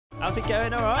How's it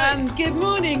going? All right. Good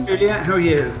morning. Juliet, how are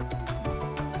you?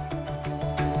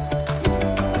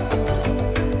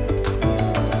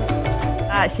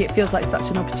 Actually, it feels like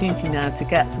such an opportunity now to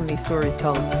get some of these stories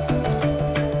told.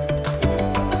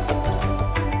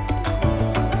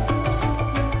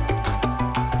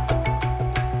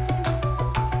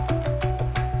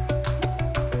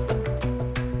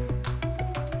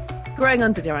 Growing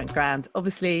underground,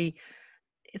 obviously,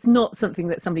 it's not something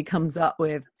that somebody comes up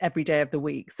with every day of the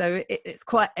week. So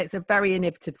it's a very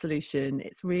innovative solution.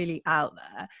 It's really out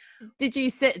there. Did you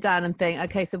sit down and think,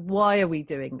 okay, so why are we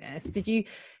doing this? Did you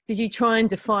try and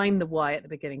define the why at the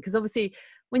beginning? Because obviously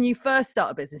when you first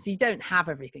start a business, you don't have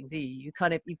everything, do you?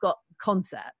 You've got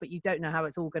concept, but you don't know how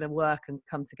it's all going to work and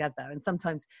come together. And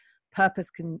sometimes purpose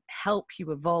can help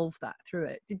you evolve that through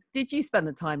it. Did you spend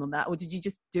the time on that, or did you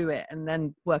just do it and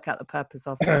then work out the purpose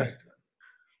after?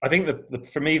 I think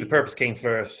for me, the purpose came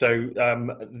first. So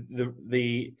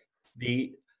the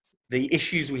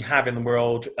issues we have in the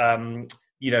world,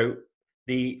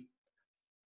 the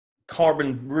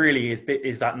carbon really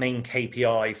is that main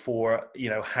KPI for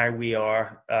how we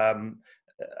are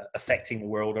affecting the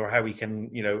world, or how we can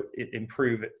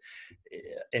improve it.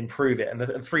 And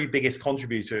the three biggest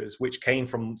contributors, which came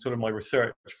from sort of my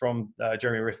research from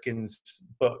Jeremy Rifkin's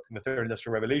book, The Third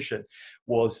Industrial Revolution,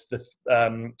 was the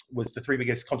three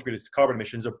biggest contributors to carbon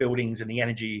emissions are buildings and the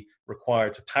energy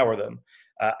required to power them,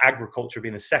 agriculture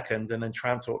being the second, and then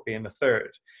transport being the third.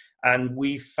 And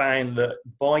we found that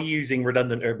by using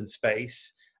redundant urban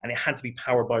space, and it had to be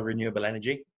powered by renewable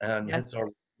energy, hence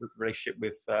our relationship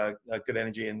with good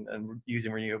energy and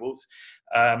using renewables.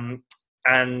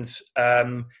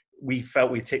 We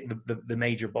felt we ticked the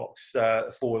major box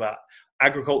for that.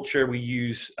 Agriculture, we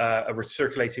use a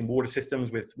recirculating water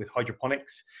systems with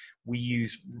hydroponics. We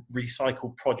use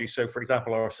recycled produce. So, for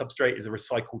example, our substrate is a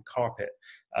recycled carpet,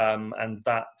 and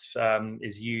that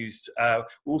is used. We're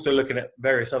also looking at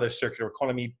various other circular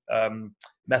economy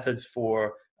methods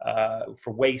for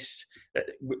waste.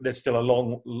 There's still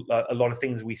a lot of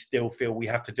things we still feel we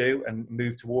have to do and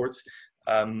move towards,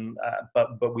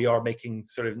 but we are making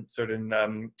certain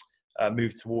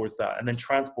moves towards that. And then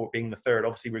transport being the third.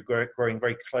 Obviously, we're growing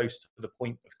very close to the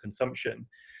point of consumption,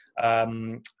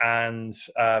 and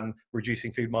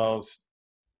reducing food miles,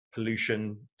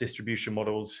 pollution, distribution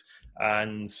models,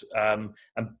 and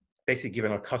basically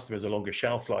giving our customers a longer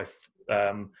shelf life.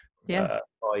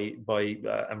 By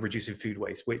reducing food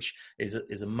waste, which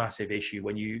is a massive issue.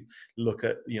 When you look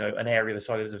at an area the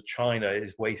size of China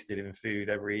is wasted in food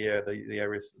every year. The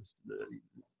area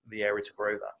to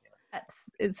grow that.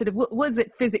 It's sort of, what does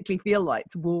it physically feel like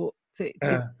to walk to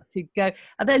go?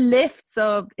 Are there lifts,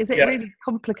 or is it really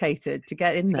complicated to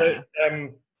get in there?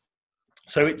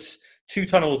 So it's two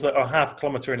tunnels that are half a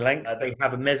kilometre in length. They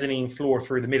have a mezzanine floor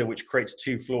through the middle, which creates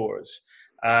two floors.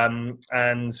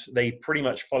 And they pretty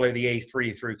much follow the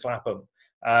A3 through Clapham.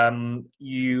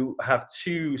 You have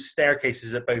two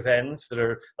staircases at both ends that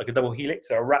are like a double helix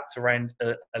that are wrapped around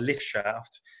a lift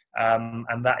shaft,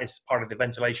 and that is part of the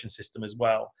ventilation system as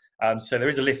well. So there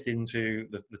is a lift into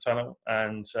the tunnel,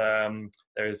 and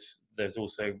there's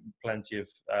also plenty of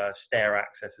stair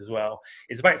access as well.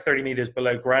 It's about 30 meters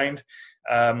below ground.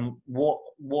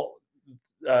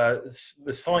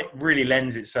 The site really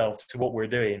lends itself to what we're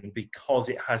doing because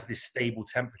it has this stable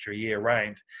temperature year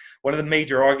round. One of the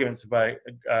major arguments about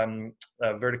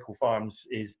vertical farms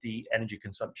is the energy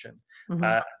consumption. Mm-hmm.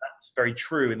 That's very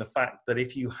true in the fact that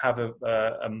if you have a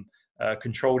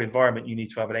controlled environment, you need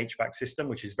to have an HVAC system,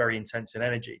 which is very intense in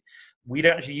energy. We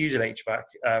don't actually use an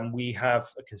HVAC. We have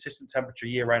a consistent temperature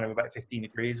year round of about 15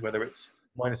 degrees, whether it's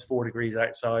 -4 degrees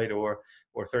outside or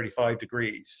 35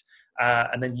 degrees.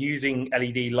 And then using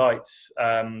LED lights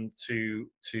to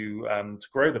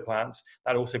grow the plants,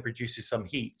 that also produces some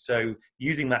heat. So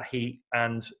using that heat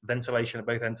and ventilation at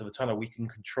both ends of the tunnel, we can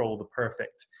control the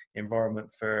perfect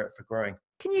environment for growing.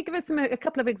 Can you give us a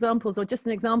couple of examples, or just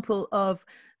an example of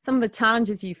some of the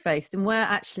challenges you faced and where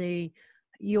actually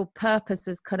your purpose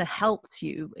has kind of helped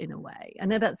you in a way? I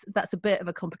know that's a bit of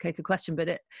a complicated question, but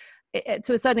it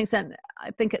to a certain extent,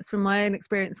 I think it's from my own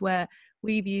experience where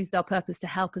we've used our purpose to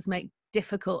help us make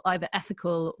difficult, either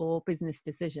ethical or business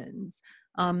decisions.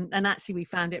 And actually we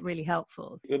found it really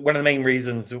helpful. One of the main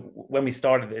reasons when we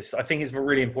started this, I think it's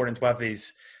really important to have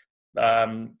these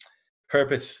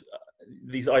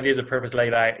these ideas of purpose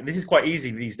laid out. This is quite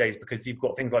easy these days because you've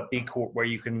got things like B Corp where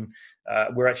you can,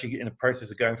 we're actually in the process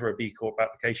of going through a B Corp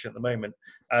application at the moment.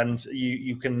 And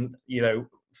you can,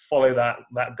 follow that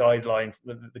guideline,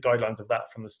 the guidelines of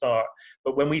that from the start.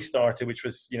 But when we started, which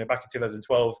was, back in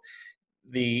 2012,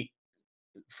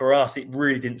 for us, it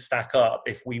really didn't stack up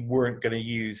if we weren't going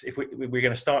to if we were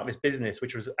going to start this business,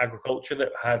 which was agriculture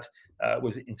that had an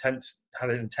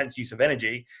intense use of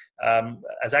energy,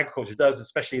 as agriculture does,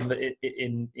 especially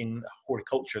in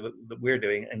horticulture that we're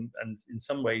doing, and in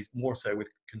some ways more so with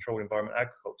controlled environment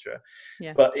agriculture.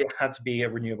 Yeah. But it had to be a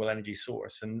renewable energy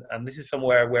source, and this is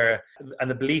somewhere where,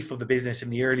 and the belief of the business in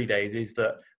the early days is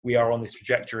that we are on this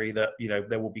trajectory that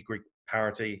there will be grid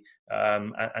parity,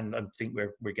 and I think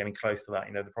we're getting close to that.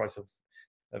 The price of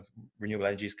renewable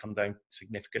energy has come down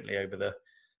significantly over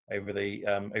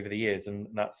the years, and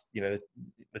that's the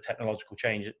technological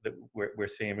change that we're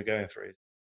seeing, we're going through.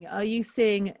 Are you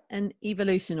seeing an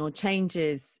evolution or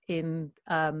changes in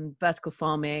vertical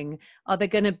farming? Are there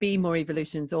going to be more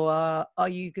evolutions, or are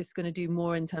you just going to do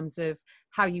more in terms of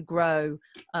how you grow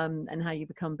and how you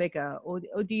become bigger, or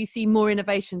do you see more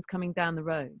innovations coming down the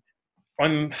road?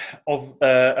 I'm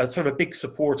a sort of a big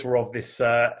supporter of this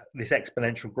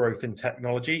exponential growth in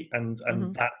technology, and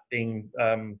that being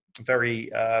very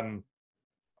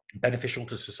beneficial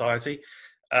to society,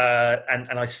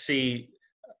 and I see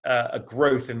a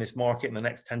growth in this market in the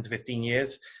next 10 to 15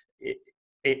 years.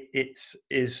 It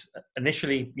is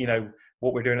initially,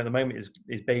 what we're doing at the moment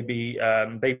is baby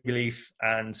leaf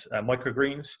and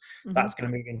microgreens. That's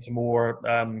going to move into more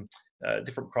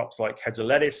different crops like heads of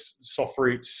lettuce, soft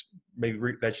fruits, maybe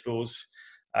root vegetables,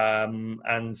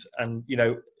 and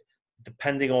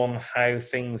depending on how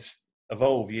things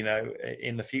evolve,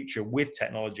 in the future with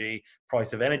technology,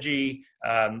 price of energy,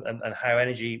 and how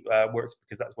energy works,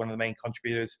 because that's one of the main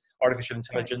contributors. Artificial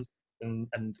intelligence and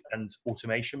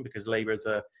automation, because labor it's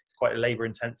quite a labor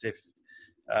intensive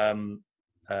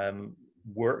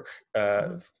work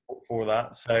for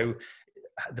that. So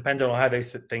depending on how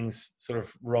those things sort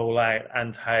of roll out,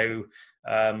 and how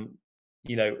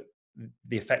the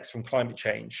effects from climate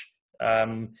change,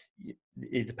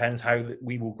 it depends how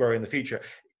we will grow in the future.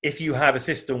 If you had a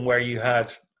system where you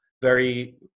had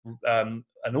an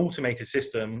automated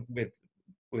system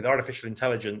with artificial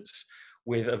intelligence,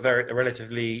 with a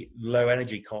relatively low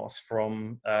energy cost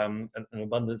from an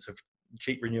abundance of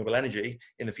cheap renewable energy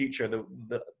in the future,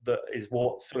 that is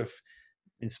what sort of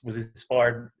was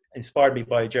inspired me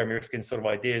by Jeremy Rifkin's sort of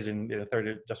ideas in the third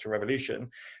industrial revolution.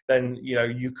 Then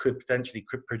you could potentially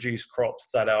produce crops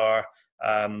that are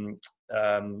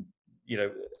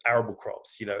arable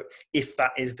crops, if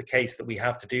that is the case, that we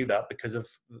have to do that because of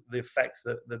the effects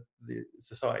that the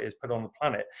society has put on the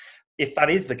planet. If that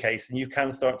is the case, and you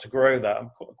can start to grow that, I'm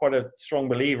quite a strong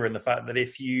believer in the fact that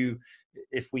if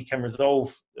we can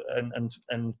resolve and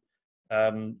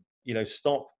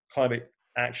stop climate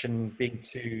action being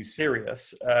too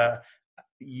serious,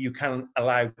 you can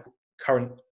allow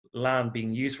current land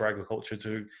being used for agriculture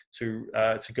to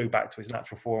go back to its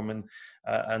natural form, and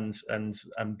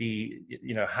be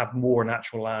have more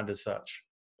natural land as such.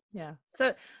 Yeah.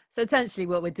 So essentially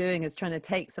what we're doing is trying to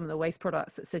take some of the waste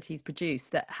products that cities produce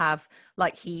that have,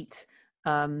 like heat,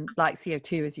 like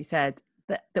CO2, as you said,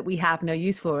 that we have no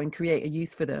use for, and create a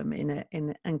use for them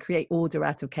and create order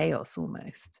out of chaos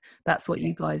almost. That's what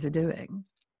you guys are doing.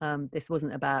 This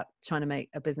wasn't about trying to make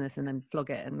a business and then flog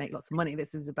it and make lots of money.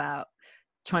 This is about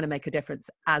trying to make a difference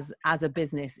as a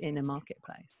business in a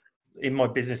marketplace. In my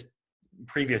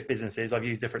previous businesses, I've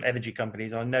used different energy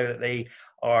companies. I know that they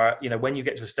are, when you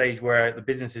get to a stage where the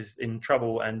business is in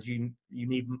trouble and you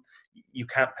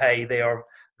can't pay, they are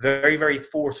very, very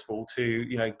forceful to,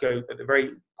 go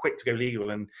very quick to go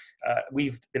legal. And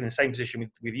we've been in the same position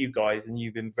with you guys, and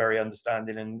you've been very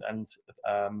understanding and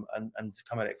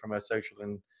come at it from a social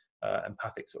and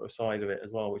empathic sort of side of it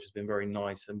as well, which has been very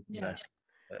nice. And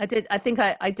I think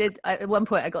I did at one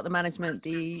point. I got the management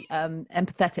the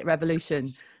empathetic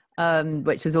revolution,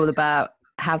 which was all about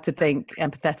how to think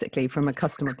empathetically from a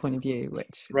customer point of view,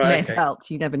 which may have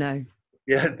helped. You never know.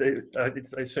 Yeah,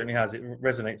 it certainly has. It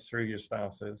resonates through your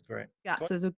style, so it's great. Yeah, so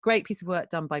there's a great piece of work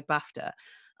done by BAFTA,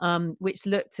 which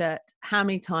looked at how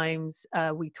many times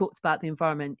we talked about the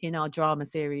environment in our drama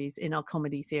series, in our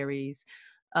comedy series,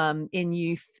 in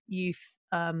youth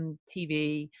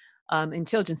TV, in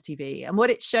children's TV. And what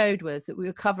it showed was that we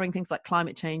were covering things like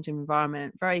climate change and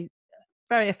environment very,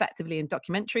 very effectively in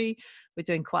documentary. We're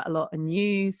doing quite a lot in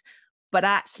news, but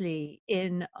actually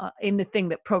in the thing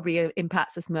that probably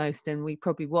impacts us most, and we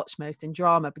probably watch most in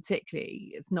drama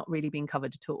particularly, it's not really being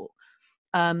covered at all.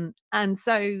 And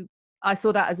so I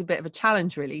saw that as a bit of a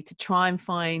challenge, really, to try and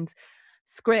find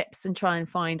scripts and try and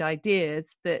find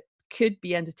ideas that could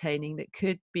be entertaining, that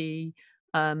could be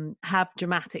have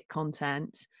dramatic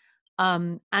content,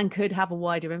 and could have a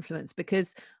wider influence,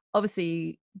 because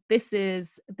obviously this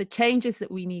is the changes that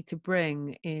we need to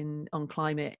bring in on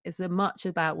climate is much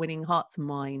about winning hearts and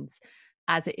minds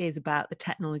as it is about the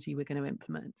technology we're going to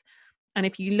implement. And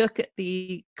if you look at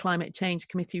the Climate Change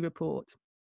Committee report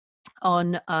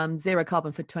on zero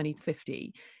carbon for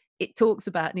 2050, it talks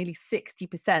about nearly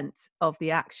 60% of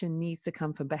the action needs to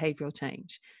come from behavioral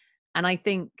change. And I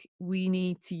think we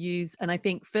need to use, and I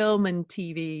think film and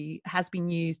TV has been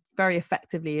used very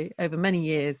effectively over many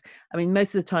years. I mean,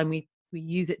 most of the time we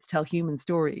use it to tell human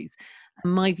stories.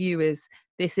 And my view is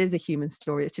this is a human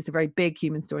story. It's just a very big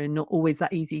human story and not always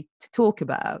that easy to talk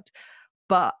about.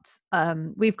 But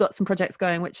we've got some projects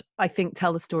going which I think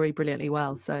tell the story brilliantly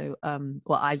well. So,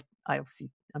 I obviously,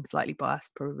 I'm slightly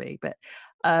biased probably, but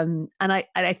and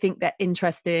I think they're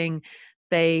interesting.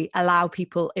 They allow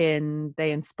people in,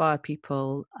 they inspire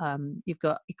people. You've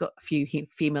got a few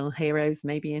female heroes,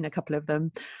 maybe in a couple of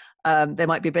them. There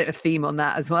might be a bit of theme on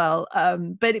that as well.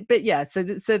 But yeah,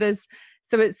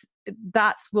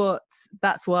 that's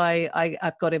why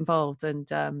I've got involved, and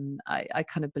I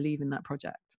kind of believe in that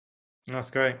project.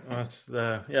 That's great. That's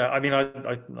yeah. I mean, I'm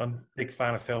a big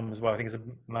fan of film as well. I think it's a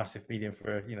massive medium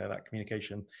for that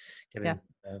communication.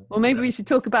 Well, maybe we should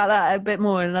talk about that a bit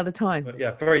more another time. But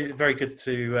yeah, very very good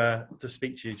to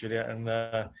speak to you, Juliet,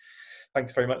 and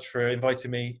thanks very much for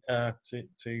inviting me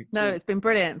to. No, it's been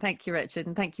brilliant. Thank you, Richard,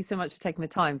 and thank you so much for taking the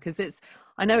time, because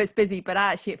I know it's busy, but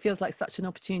actually it feels like such an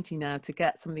opportunity now to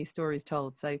get some of these stories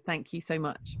told. So thank you so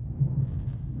much.